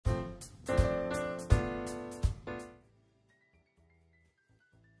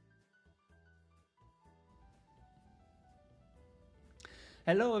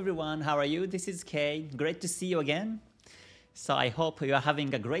Hello everyone, how are you? This is Kei. Great to see you again. So I hope you are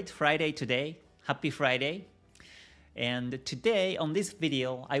having a great Friday today. Happy Friday. And today on this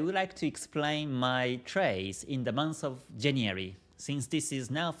video, I would like to explain my trades in the month of January. Since this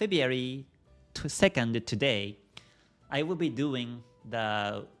is now February 2nd today, I will be doing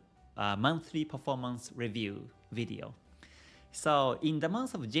the monthly performance review video. So in the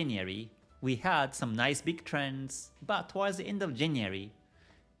month of January, we had some nice big trends, but towards the end of January,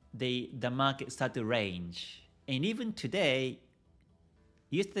 the market started to range. And even today,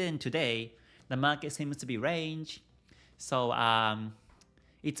 yesterday and today, the market seems to be range. So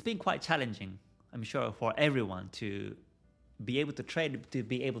it's been quite challenging, I'm sure, for everyone to be able to trade, to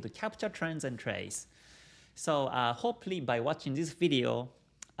be able to capture trends and trades. So hopefully by watching this video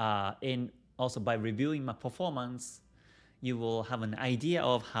and also by reviewing my performance, you will have an idea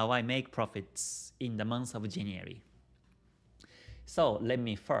of how I make profits in the month of January. So let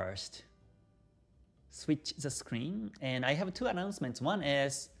me first switch the screen, and I have two announcements. One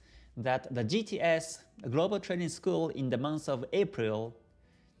is that the GTS Global Trading School in the month of April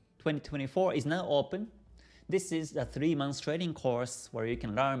 2024 is now open. This is a 3-month trading course where you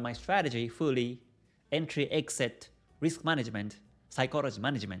can learn my strategy fully, entry, exit, risk management, psychology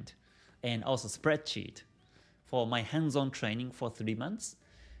management, and also spreadsheet for my hands-on training for 3 months.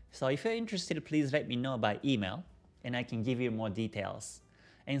 So if you're interested, please let me know by email and I can give you more details.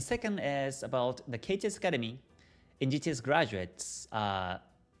 And second is about the KTS Academy and GTS graduates. I'm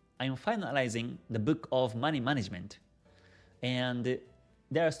finalizing the book of money management. And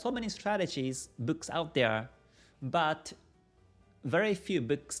there are so many strategies books out there, but very few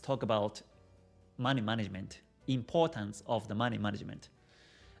books talk about money management, importance of the money management.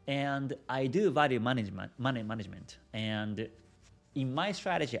 And I do value money management. And in my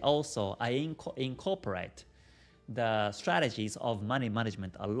strategy also, I incorporate the strategies of money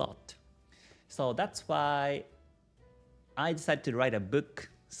management a lot. So that's why I decided to write a book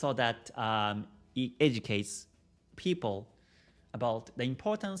so that it educates people about the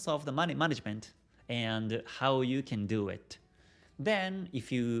importance of the money management and how you can do it. Then if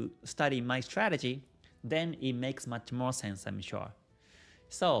you study my strategy, then it makes much more sense, I'm sure.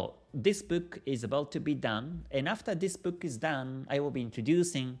 So this book is about to be done, and after this book is done, I will be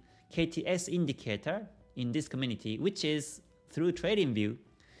introducing KTS indicator in this community, which is through TradingView.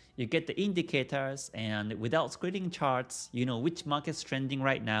 You get the indicators, and without screening charts, you know which market's trending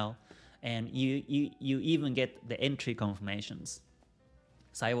right now, and you even get the entry confirmations.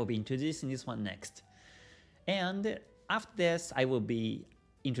 So I will be introducing this one next. And after this, I will be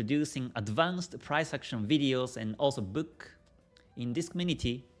introducing advanced price action videos and also book in this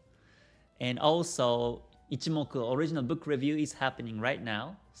community. And also Ichimoku original book review is happening right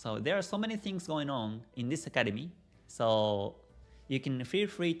now. So there are so many things going on in this academy. So you can feel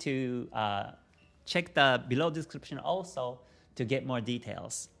free to check the below description also to get more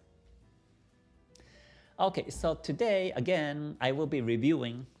details. Okay, so today again I will be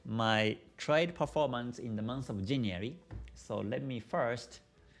reviewing my trade performance in the month of January. So let me first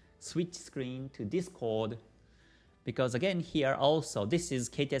switch screen to Discord, because again here also this is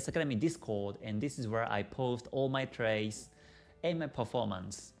KTS Academy Discord, and this is where I post all my trades and my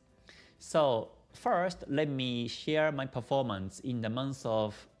performance. So first let me share my performance in the month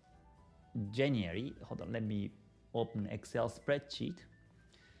of January. Hold on, let me open Excel spreadsheet.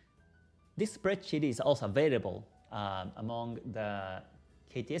 This spreadsheet is also available among the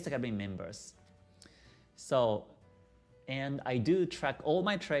KTS Academy members. So, and I do track all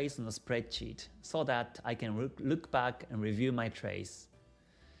my trades on the spreadsheet so that I can look back and review my trades.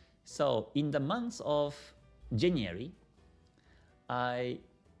 So in the month of January, I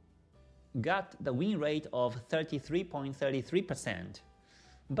got the win rate of 33.33%,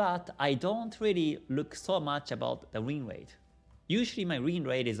 but I don't really look so much about the win rate. Usually my win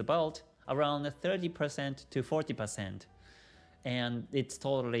rate is about around 30% to 40%, and it's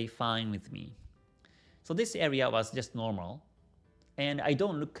totally fine with me. So this area was just normal, and I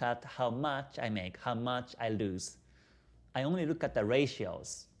don't look at how much I make, how much I lose. I only look at the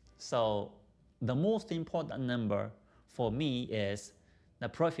ratios. So the most important number for me is the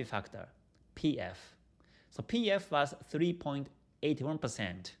profit factor, PF. So PF was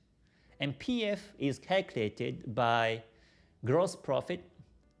 3.81%, and PF is calculated by gross profit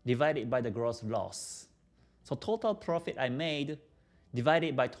divided by the gross loss. So total profit I made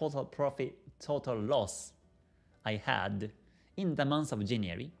divided by total profit, total loss I had in the month of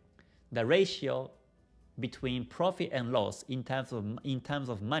January. The ratio between profit and loss in terms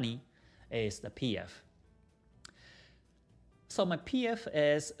of money is the PF. So my PF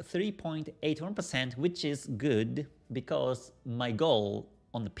is 3.81%, which is good because my goal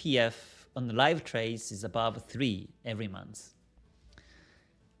on the PF on the live trades is above 3 every month.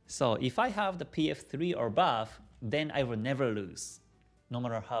 So if I have the PF 3 or above, then I will never lose. No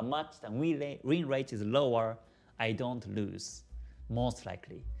matter how much the win rate is lower, I don't lose, most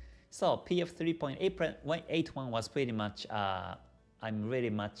likely. So PF 3.81 was pretty much, I'm really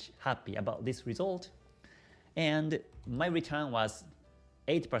much happy about this result. And my return was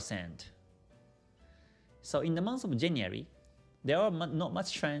 8%. So in the month of January, there are not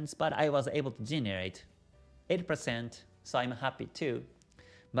much trends, but I was able to generate 8%, so I'm happy too.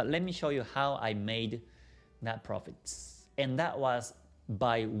 But let me show you how I made that profits. And that was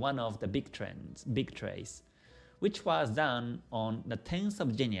by one of the big trades, which was done on the 10th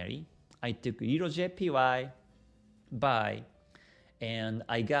of January. I took Euro JPY buy, and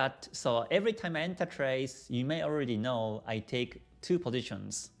I got, so every time I enter trades, you may already know I take 2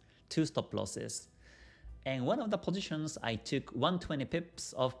 positions, 2 stop losses. And one of the positions I took 120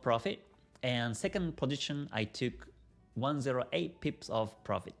 pips of profit, and second position I took 108 pips of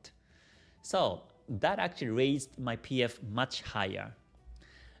profit. So that actually raised my PF much higher.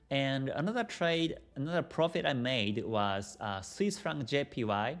 And another trade, another profit I made was Swiss franc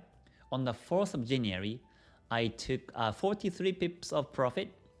JPY. On the 4th of January, I took 43 pips of profit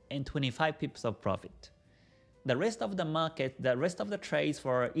and 25 pips of profit. The rest of the market, the rest of the trades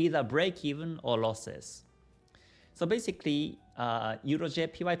were either break-even or losses. So basically, Euro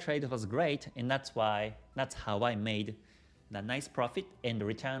JPY trade was great, and that's how I made the nice profit and a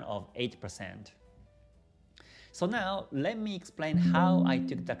return of 8%. So now let me explain how I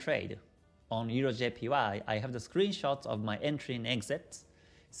took the trade on Euro JPY. I have the screenshots of my entry and exits,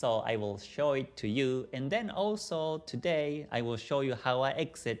 so I will show it to you. And then also today I will show you how I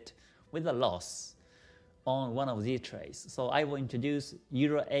exit with a loss on one of these trades. So I will introduce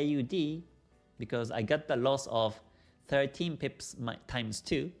Euro AUD because I got the loss of 13 pips times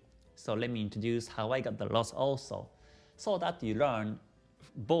 2. So let me introduce how I got the loss also, so that you learn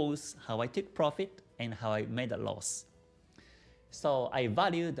both how I took profit and how I made a loss. So I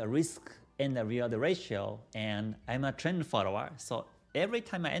value the risk and the reward ratio, and I'm a trend follower. So every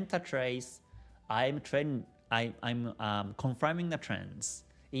time I enter trades, I'm confirming the trends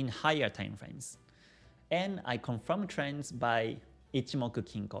in higher time frames. And I confirm trends by Ichimoku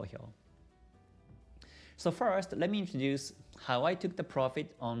Kinko Hyo. So first, let me introduce how I took the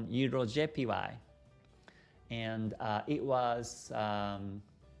profit on Euro JPY. And it was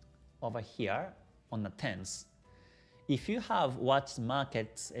over here on the 10th. If you have watched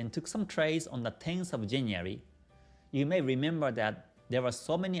markets and took some trades on the 10th of January, you may remember that there were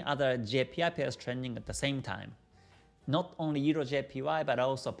so many other JPY pairs trending at the same time. Not only Euro JPY, but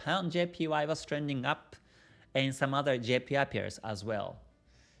also Pound JPY was trending up, and some other JPY pairs as well.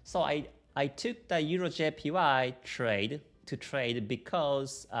 So I took the Euro JPY trade to trade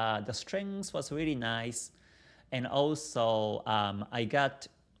because the strength was really nice, and also I got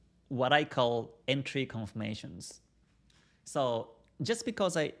what I call entry confirmations. So just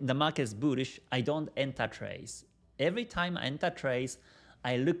because the market is bullish, I don't enter trades. Every time I enter trades,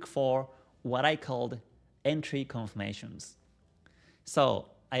 I look for what I called entry confirmations. So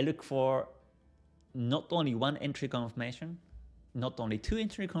I look for not only one entry confirmation, not only 2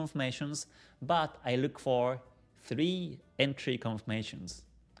 entry confirmations, but I look for 3 entry confirmations.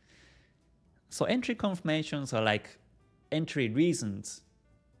 So entry confirmations are like entry reasons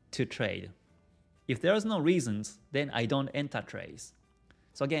to trade. If there is no reasons, then I don't enter trades.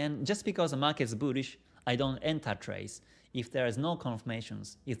 So again, just because the market is bullish, I don't enter trades if there is no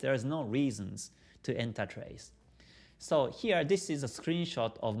confirmations, if there is no reasons to enter trades. So here, this is a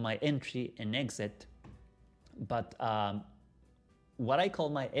screenshot of my entry and exit, but what I call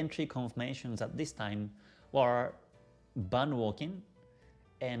my entry confirmations at this time were band walking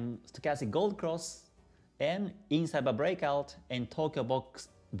and stochastic gold cross and inside a breakout and Tokyo box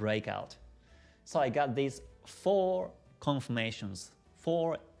breakout. So I got these 4 confirmations,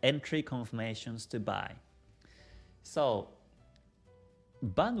 4 entry confirmations to buy. So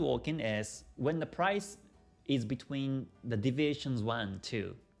band walking is when the price is between the deviations 1 and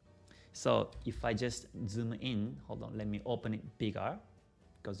 2. So if I just zoom in, hold on, let me open it bigger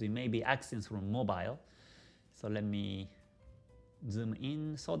because we may be accessing from mobile. So let me zoom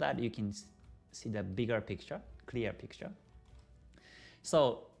in so that you can see the bigger picture, clear picture.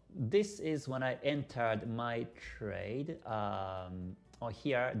 So this is when I entered my trade.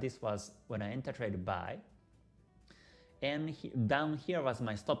 Here, this was when I entered trade buy. And down here was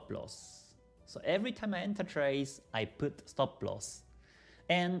my stop loss. So every time I enter trades, I put stop loss.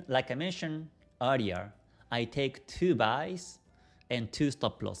 And like I mentioned earlier, I take 2 buys and 2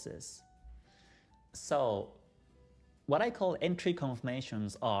 stop losses. So what I call entry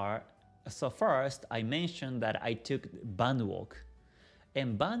confirmations are, so first I mentioned that I took band walk.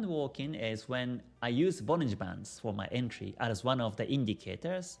 And band walking is when I use Bollinger Bands for my entry as one of the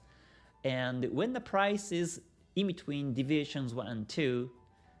indicators. And when the price is in between deviations 1 and 2,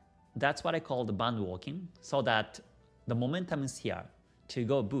 that's what I call the band walking, so that the momentum is here to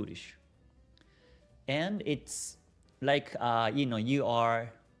go bullish. And it's like, you are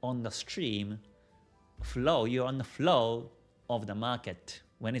on the stream flow, you're on the flow of the market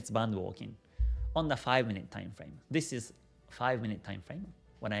when it's band walking on the 5-minute time frame. This is 5-minute time frame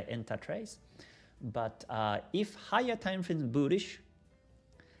when I enter trades. But if higher time frame is bullish,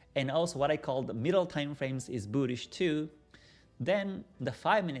 and also what I call the middle time frames is bullish too, then the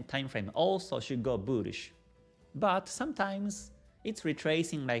 5-minute time frame also should go bullish. But sometimes it's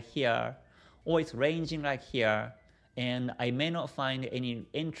retracing like here, or it's ranging like here, and I may not find any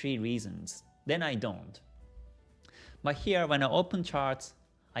entry reasons. Then I don't. But here, when I open charts,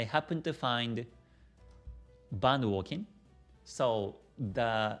 I happen to find band walking. So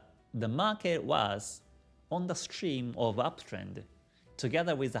the market was on the stream of uptrend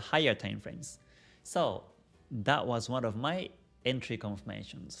together with the higher time frames. So that was one of my entry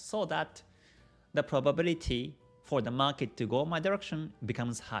confirmations, so that the probability for the market to go my direction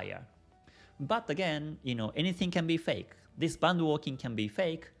becomes higher. But again, anything can be fake. This band walking can be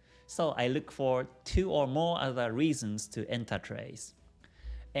fake, so I look for 2 or more other reasons to enter trades.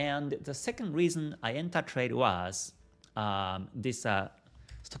 And the second reason I enter trade was this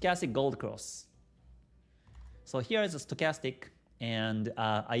stochastic gold cross. So here is a stochastic, and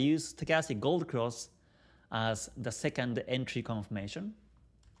I use stochastic gold cross as the second entry confirmation.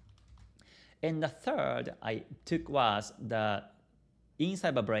 And the third I took was the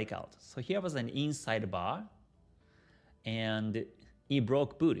inside bar breakout. So here was an inside bar, and it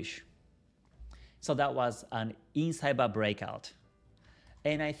broke bullish. So that was an inside bar breakout.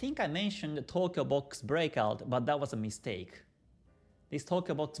 And I think I mentioned the Tokyo box breakout, but that was a mistake. This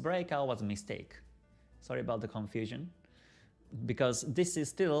Tokyo box breakout was a mistake. Sorry about the confusion, because this is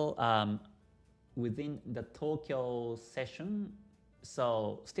still within the Tokyo session,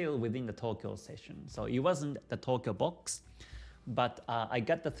 so still within the Tokyo session. So it wasn't the Tokyo box, but I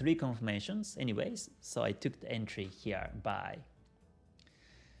got the 3 confirmations anyways, so I took the entry here, buy.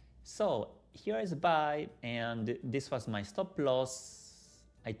 So here is buy, and this was my stop loss.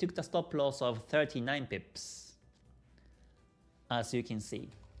 I took the stop loss of 39 pips, as you can see.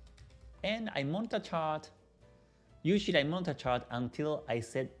 And I monitor chart. Usually I monitor chart until I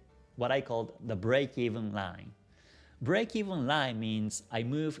set what I called the break-even line. Break-even line means I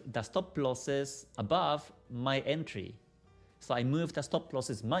move the stop losses above my entry. So I move the stop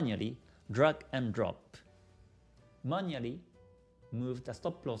losses manually, drag and drop. Manually move the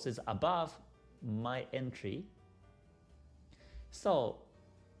stop losses above my entry. So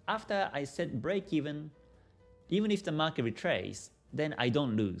after I set break-even, even if the market retraces, then I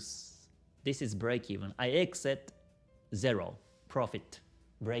don't lose. This is break-even. I exit 0 profit.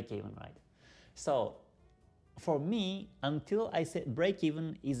 Break-even, right? So for me, until I set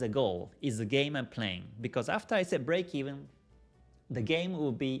break-even is a goal, is a game I'm playing. Because after I set break-even, the game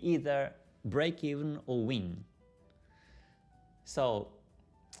will be either break-even or win. So,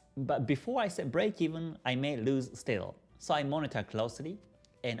 but before I set break-even, I may lose still. So I monitor closely,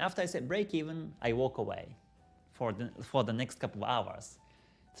 and after I set break-even, I walk away for the next couple of hours.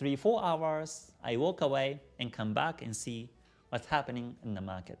 3-4 hours, I walk away and come back and see what's happening in the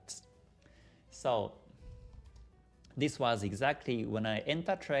market. So this was exactly when I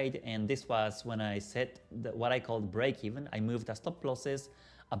enter trade, and this was when I set what I called break-even. I moved the stop losses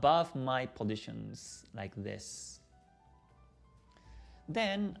above my positions like this.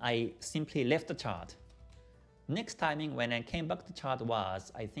 Then I simply left the chart. Next timing when I came back to chart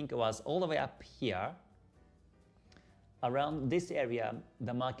was, I think it was all the way up here. Around this area,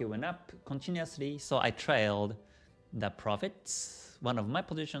 the market went up continuously, so I trailed the profits. One of my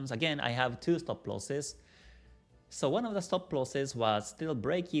positions, again, I have 2 stop losses. So one of the stop losses was still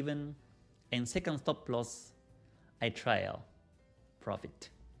break even, and second stop loss, I trail profit.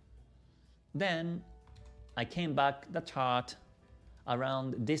 Then I came back the chart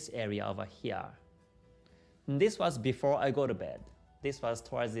around this area over here. And this was before I go to bed. This was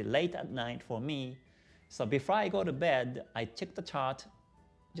towards the late at night for me. So before I go to bed, I checked the chart,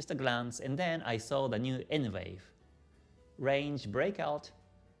 just a glance, and then I saw the new N wave. Range breakout,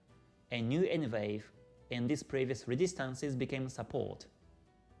 a new N wave, and these previous resistances became support.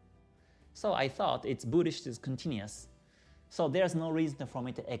 So I thought it's bullish is continuous, so there's no reason for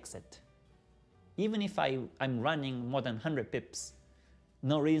me to exit. Even if I'm running more than 100 pips,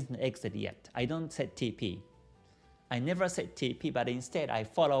 no reason to exit yet. I don't set TP. I never set TP, but instead I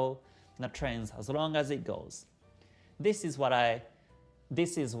follow the trends as long as it goes. This is what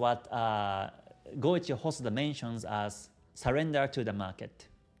Goichi Hosoda mentions as surrender to the market.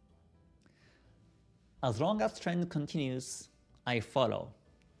 As long as trend continues, I follow.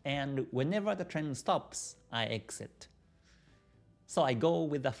 And whenever the trend stops, I exit. So I go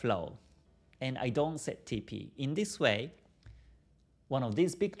with the flow, and I don't set TP. In this way, one of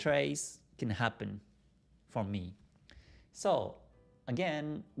these big trades can happen for me. So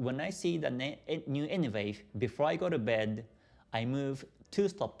again, when I see the new N wave, before I go to bed, I move 2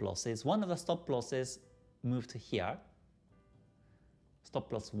 stop losses. One of the stop losses moved here,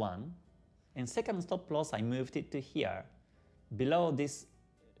 stop loss 1. And second stop loss, I moved it to here, below this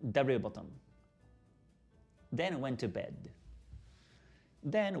W bottom. Then went to bed.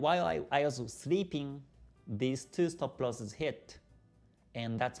 Then while I was sleeping, these 2 stop losses hit,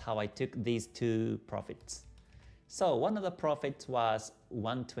 and that's how I took these 2 profits. So one of the profits was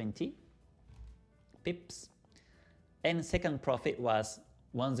 120 pips, and second profit was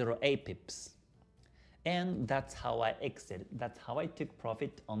 108 pips. And that's how I exited. That's how I took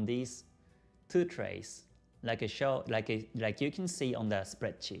profit on these 2 trades, like you can see on the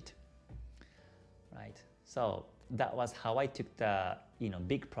spreadsheet, right? So that was how I took the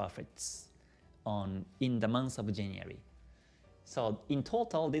big profits in the month of January. So in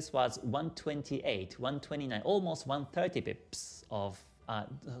total, this was 128, 129, almost 130 pips of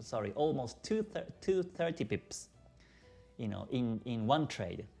almost 230 pips, in one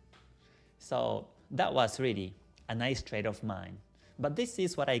trade. So that was really a nice trade of mine. But this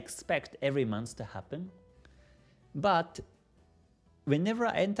is what I expect every month to happen. But whenever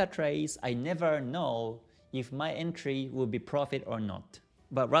I enter trades, I never know if my entry will be profit or not.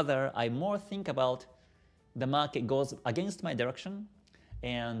 But rather, I more think about the market goes against my direction,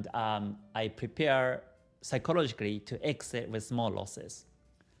 and I prepare psychologically to exit with small losses.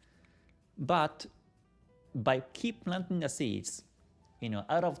 But by keep planting the seeds,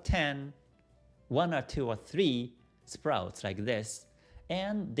 out of 10, 1 or 2 or 3 sprouts like this,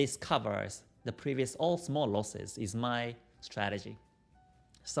 and this covers the previous all small losses is my strategy.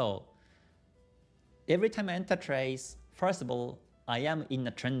 So every time I enter trades, first of all, I am in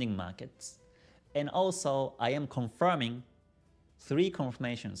the trending markets. And also, I am confirming 3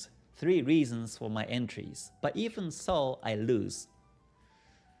 confirmations, 3 reasons for my entries. But even so, I lose.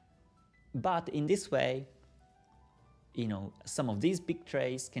 But in this way, some of these big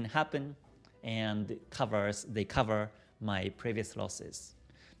trades can happen and they cover my previous losses.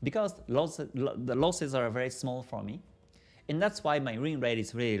 Because the losses are very small for me, and that's why my win rate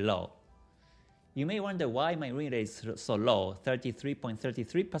is really low. You may wonder why my win rate is so low,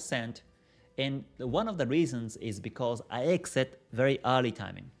 33.33%, and one of the reasons is because I exit very early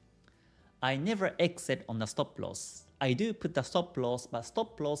timing. I never exit on the stop loss. I do put the stop loss, but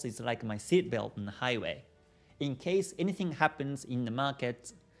stop loss is like my seatbelt on the highway. In case anything happens in the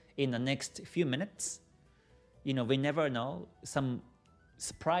market in the next few minutes, we never know. Some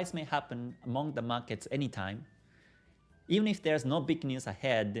surprise may happen among the markets anytime. Even if there's no big news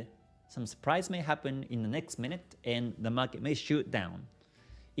ahead, some surprise may happen in the next minute and the market may shoot down.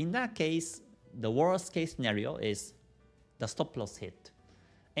 In that case, the worst case scenario is the stop loss hit,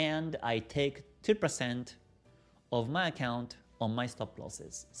 and I take 2% of my account on my stop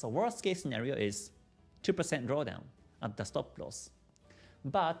losses. So worst case scenario is 2% drawdown at the stop loss.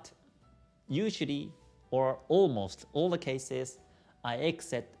 But usually, or almost all the cases, I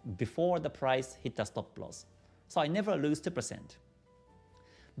exit before the price hit the stop loss. So I never lose 2%.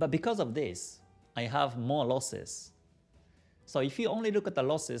 But because of this, I have more losses. So if you only look at the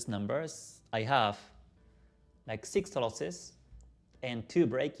losses numbers, I have like 6 losses and 2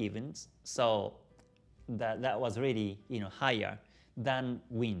 break-evens. So that was really higher than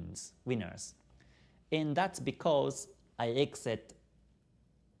winners. And that's because I exit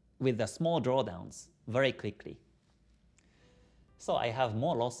with the small drawdowns very quickly. So I have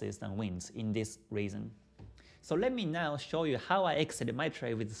more losses than wins in this reason. So let me now show you how I exited my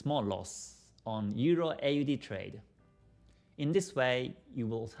trade with small loss on Euro AUD trade. In this way, you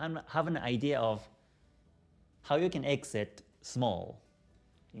will have an idea of how you can exit small,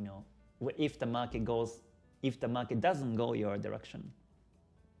 if the market doesn't go your direction.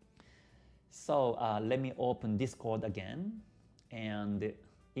 So let me open Discord again, and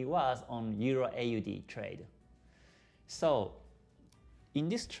it was on Euro AUD trade. So in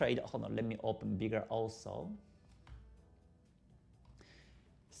this trade, hold on, let me open bigger also.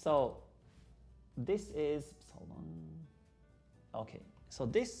 So this is, hold on. Okay, so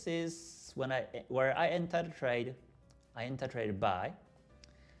this is where I entered trade. I entered trade buy,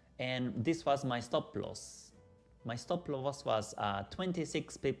 and this was my stop loss. My stop loss was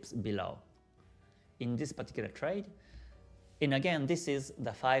 26 pips below in this particular trade. And again, this is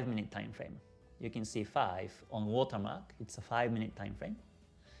the 5-minute time frame. You can see 5 on watermark. It's a 5-minute time frame.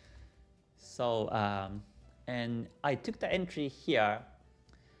 So, and I took the entry here,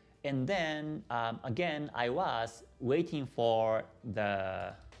 and then again, I was waiting for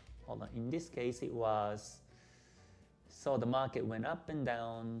the, hold on, in this case it was, so the market went up and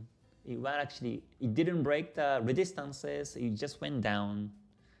down. It didn't break the resistances, it just went down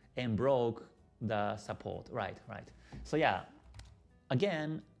and broke the support, right. So yeah,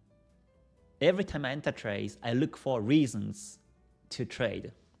 again, every time I enter trades, I look for reasons to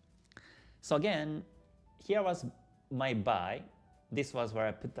trade. So again, here was my buy. This was where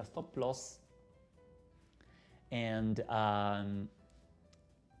I put the stop loss. And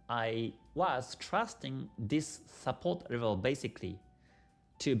I was trusting this support level basically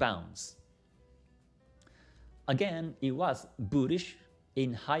to bounce. Again, it was bullish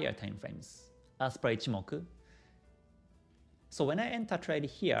in higher time frames as per Ichimoku. So when I enter trade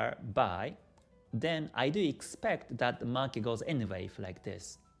here, buy, then I do expect that the market goes any wave like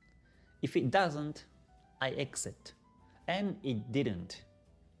this. If it doesn't, I exit. And it didn't.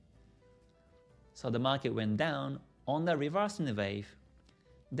 So the market went down on the reversing wave,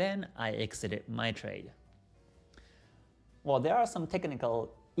 then I exited my trade. Well, there are some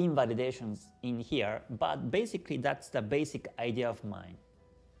technical invalidations in here, but basically that's the basic idea of mine.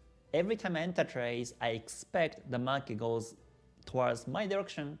 Every time I enter trades, I expect the market goes towards my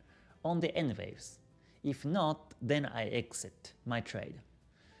direction on the N waves. If not, then I exit my trade.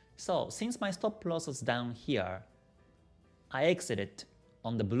 So since my stop loss was down here, I exited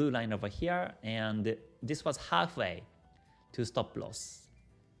on the blue line over here, and this was halfway to stop loss,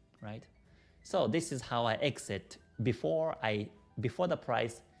 right? So this is how I exit before the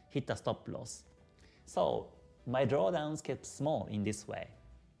price hit the stop loss. So my drawdowns kept small in this way.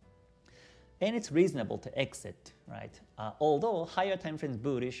 And it's reasonable to exit, right? Although higher time frames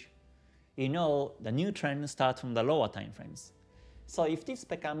bullish, you know the new trend starts from the lower time frames. So if this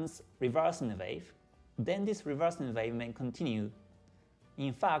becomes reversing wave, then this reversing wave may continue.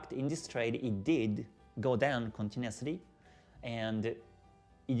 In fact, in this trade, it did go down continuously, and it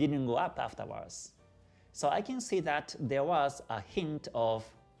didn't go up afterwards. So I can see that there was a hint of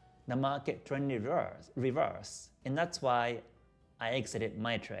the market trend reverse, and that's why I exited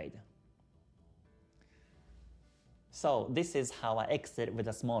my trade. So this is how I exit with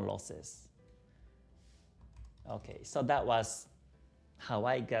the small losses. Okay, so that was how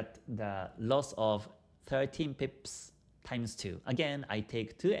I got the loss of 13 pips times 2. Again, I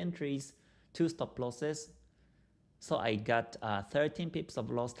take 2 entries, 2 stop losses, so I got 13 pips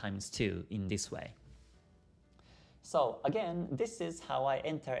of loss times 2 in this way. So again, this is how I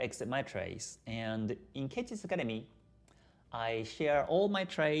exit my trades, and in KTS Academy, I share all my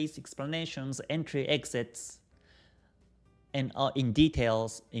trades, explanations, entry, exits, and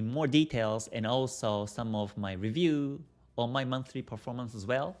in more details, and also some of my review on my monthly performance as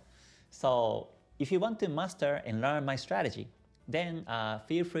well. So if you want to master and learn my strategy, then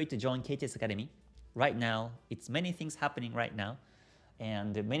feel free to join KTS Academy. Right now, it's many things happening right now,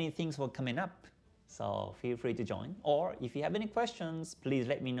 and many things were coming up. So feel free to join. Or if you have any questions, please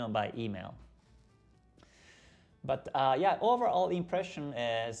let me know by email. But yeah, overall impression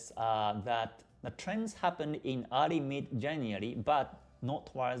is that the trends happened in early mid-January, but not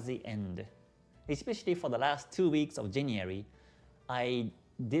towards the end. Especially for the last 2 weeks of January, I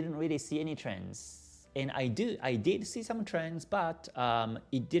didn't really see any trends. And I did see some trends, but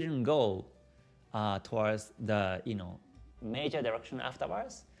it didn't go towards the major direction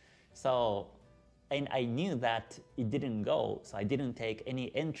afterwards. So, and I knew that it didn't go, so I didn't take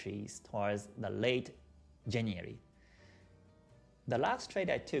any entries towards the late January. The last trade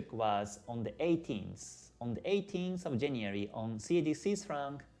I took was on the 18th. On the 18th of January on CAD Swiss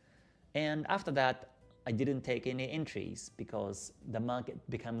franc, and after that I didn't take any entries because the market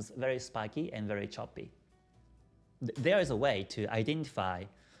becomes very spiky and very choppy. There is a way to identify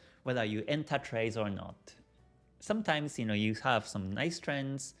whether you enter trades or not. Sometimes you have some nice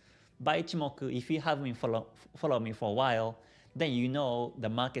trends. By Ichimoku, if you have been follow me for a while, then you know the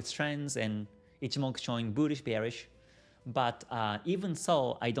market's trends and Ichimoku showing bullish, bearish. But even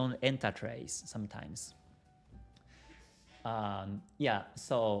so, I don't enter trades sometimes. Yeah,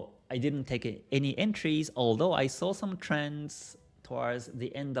 so I didn't take any entries, although I saw some trends towards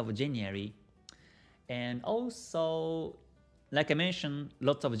the end of January. And also, like I mentioned,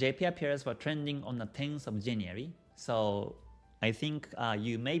 lots of JPY pairs were trending on the 10th of January. So I think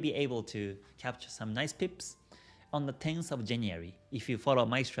you may be able to capture some nice pips on the 10th of January if you follow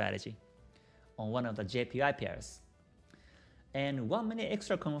my strategy on one of the JPY pairs. And 1 minute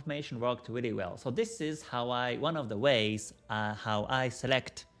extra confirmation worked really well. So this is one of the ways how I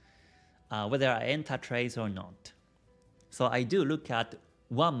select whether I enter trades or not. So I do look at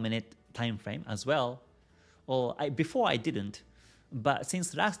 1 minute time frame as well. Or before I didn't, but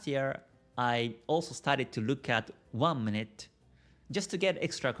since last year I also started to look at 1 minute just to get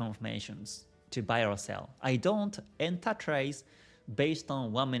extra confirmations to buy or sell. I don't enter trades based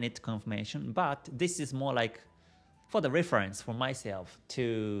on 1 minute confirmation, but this is more like for the reference for myself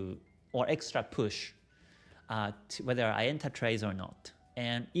or extra push to whether I enter trades or not.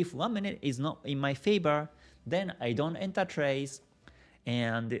 And if 1 minute is not in my favor, then I don't enter trades.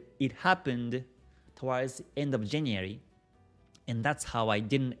 And it happened towards end of January, and that's how I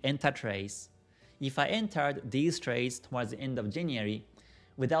didn't enter trades. If I entered these trades towards the end of January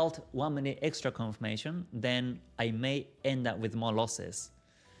without 1 minute extra confirmation, then I may end up with more losses.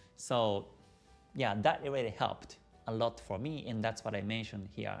 So yeah, that really helped a lot for me, and that's what I mentioned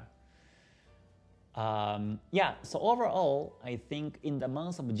here. Yeah, so overall, I think in the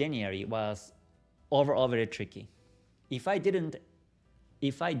month of January was overall very tricky. If I did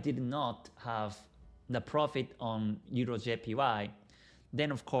not have the profit on Euro JPY,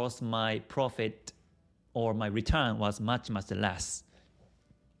 then of course my profit or my return was much less.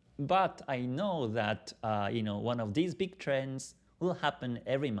 But I know that one of these big trends will happen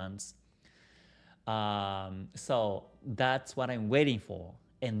every month. So that's what I'm waiting for,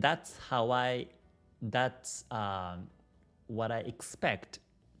 and that's what I expect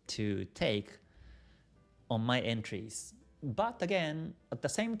to take on my entries. But again, at the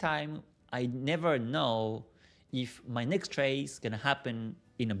same time, I never know if my next trade is going to happen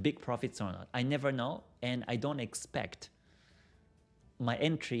in a big profits or not. I never know, and I don't expect my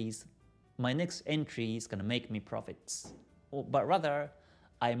next entry is going to make me profits. But rather,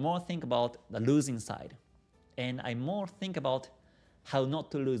 I more think about the losing side, and I more think about how not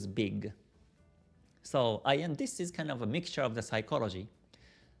to lose big. So this is kind of a mixture of the psychology.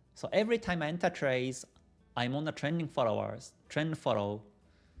 So every time I enter trades, I'm on the trend follow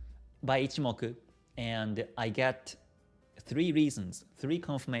by Ichimoku, and I get 3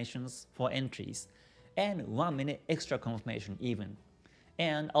 confirmations for entries, and 1 minute extra confirmation even.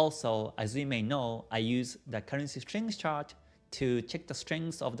 And also, as you may know, I use the currency strength chart to check the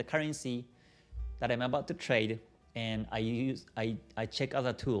strengths of the currency that I'm about to trade, and I check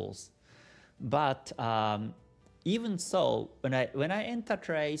other tools. But even so, when I enter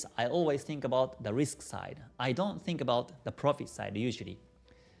trades, I always think about the risk side. I don't think about the profit side usually.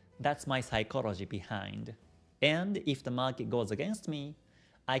 That's my psychology behind. And if the market goes against me,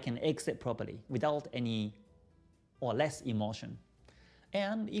 I can exit properly without any or less emotion.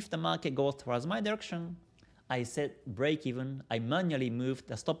 And if the market goes towards my direction, I set break even. I manually move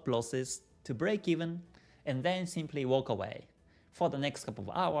the stop losses to break even, and then simply walk away for the next couple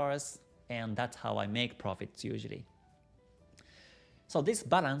of hours, and that's how I make profits usually. So this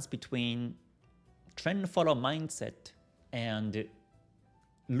balance between trend follow mindset and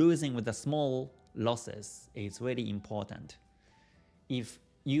losing with the small losses is very important. If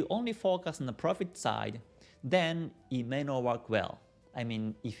you only focus on the profit side, then it may not work well. I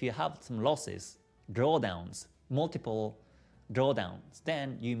mean, if you have some losses, drawdowns, multiple drawdowns,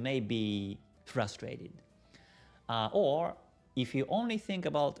 then you may be frustrated. Or if you only think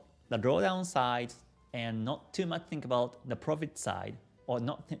about the drawdown side and not too much think about the profit side, or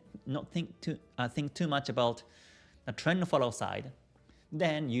not think too much about the trend follow side,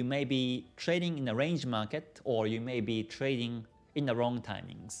 then you may be trading in a range market, or you may be trading in the wrong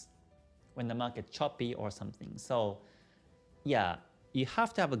timings when the market choppy or something. So yeah, you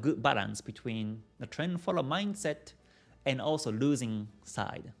have to have a good balance between the trend follow mindset and also losing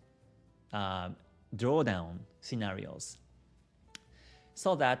side drawdown scenarios,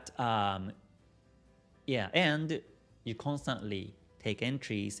 so that and you constantly take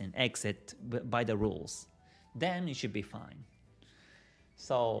entries and exit by the rules, then you should be fine.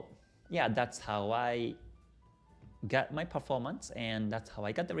 So yeah, that's how I got my performance, and that's how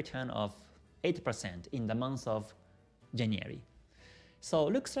I got the return of 8% in the month of January. So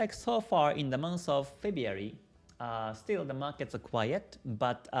looks like so far in the month of February, still the markets are quiet,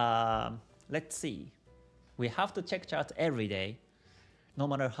 but let's see. We have to check charts every day. No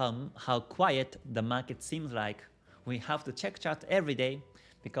matter how quiet the market seems like, we have to check charts every day,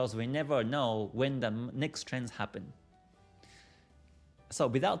 because we never know when the next trends happen. So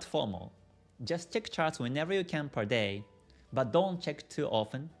without FOMO, just check charts whenever you can per day, but don't check too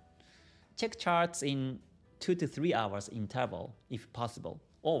often. Check charts in 2 to 3 hours interval if possible,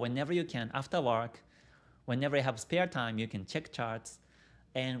 or whenever you can after work, Whenever you have spare time, you can check charts.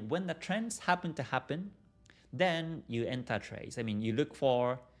 And when the trends happen to happen, then you enter trades. I mean, you look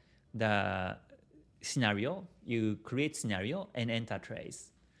for the scenario, you create scenario and enter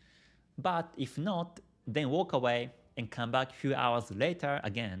trades. But if not, then walk away and come back a few hours later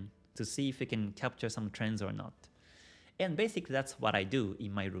again to see if you can capture some trends or not. And basically that's what I do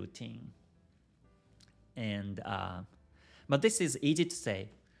in my routine. And but this is easy to say,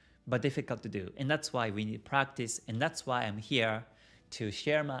 but difficult to do. And that's why we need practice, and that's why I'm here to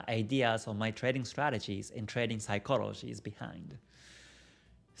share my ideas on my trading strategies and trading psychologies behind.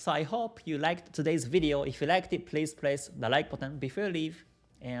 So I hope you liked today's video. If you liked it, please press the like button before you leave.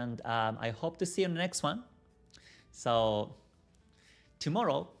 And I hope to see you in the next one. So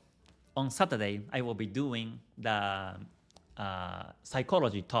tomorrow, on Saturday, I will be doing the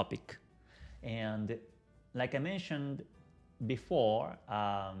psychology topic. And like I mentioned before,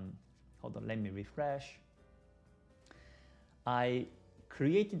 hold on, let me refresh. I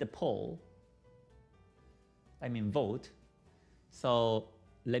created a poll, vote. So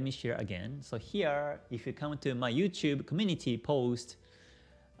let me share again. So here, if you come to my YouTube community post,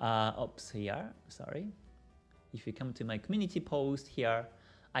 if you come to my community post here,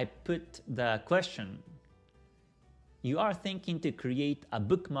 I put the question, you are thinking to create a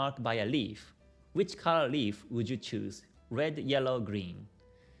bookmark by a leaf. Which color leaf would you choose? Red, yellow, green.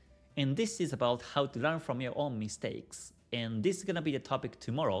 And this is about how to learn from your own mistakes. And this is going to be the topic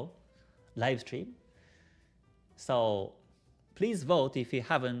tomorrow, live stream. So please vote if you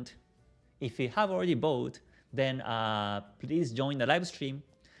haven't. If you have already voted, then please join the live stream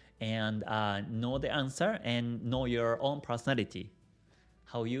and know the answer and know your own personality,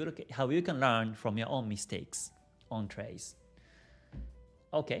 how you can learn from your own mistakes on trades.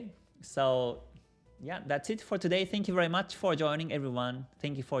 Okay, so yeah, that's it for today. Thank you very much for joining, everyone.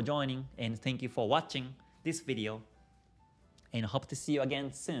 Thank you for joining, and thank you for watching this video, and hope to see you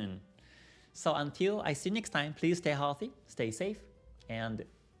again soon. So until I see you next time, please stay healthy, stay safe, and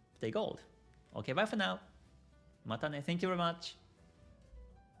stay gold. Okay, bye for now. Mata ne. Thank you very much.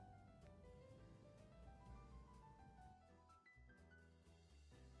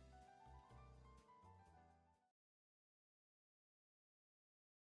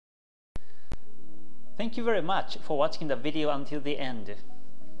 Thank you very much for watching the video until the end.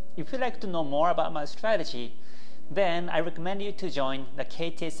 If you'd like to know more about my strategy, then I recommend you to join the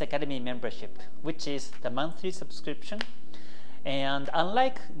KTS Academy membership, which is the monthly subscription. And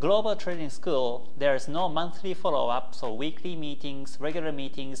unlike Global Trading School, there is no monthly follow-up, so weekly meetings, regular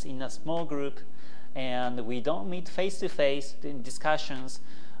meetings in a small group, and we don't meet face-to-face in discussions,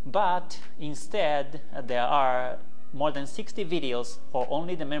 but instead there are more than 60 videos for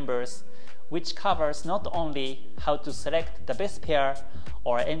only the members, which covers not only how to select the best pair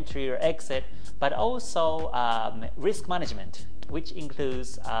or entry or exit, but also risk management, which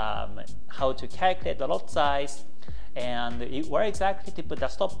includes how to calculate the lot size and where exactly to put the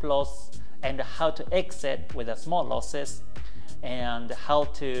stop loss and how to exit with the small losses, and how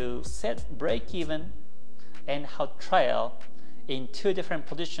to set break even and how to trail in 2 different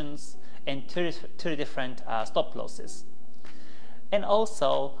positions and two different stop losses. And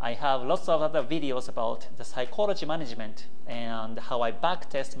also, I have lots of other videos about the psychology management and how I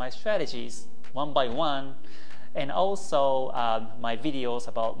backtest my strategies one by one, and also my videos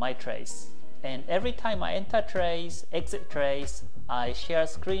about my trades. And every time I enter trades, exit trades, I share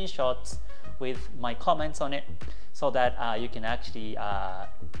screenshots with my comments on it so that you can actually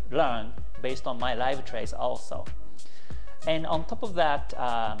learn based on my live trades also. And on top of that,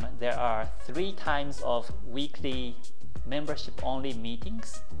 there are 3 times of weekly membership only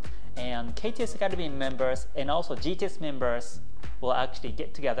meetings, and KTS Academy members and also GTS members will actually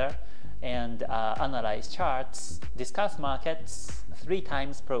get together and analyze charts, discuss markets 3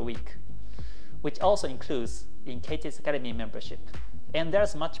 times per week, which also includes in KTS Academy membership. And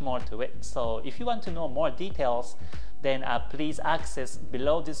there's much more to it, so if you want to know more details, then please access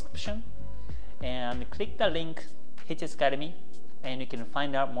below description and click the link KTS Academy, and you can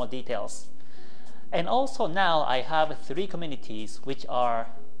find out more details. And also now I have 3 communities, which are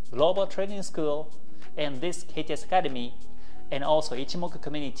Global Trading School and this KTS Academy, and also Ichimoku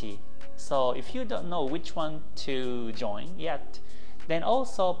community. So if you don't know which one to join yet, then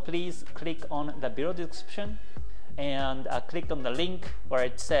also please click on the below description and click on the link where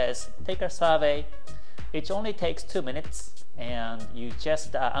it says take a survey. It only takes 2 minutes, and you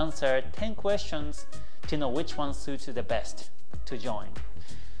just answer 10 questions to know which one suits you the best to join.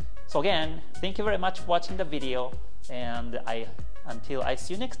 So again, thank you very much for watching the video, and until I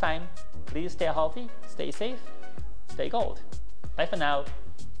see you next time, please stay healthy, stay safe, stay gold. Bye for now.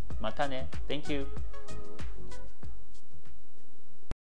 Mata ne. Thank you.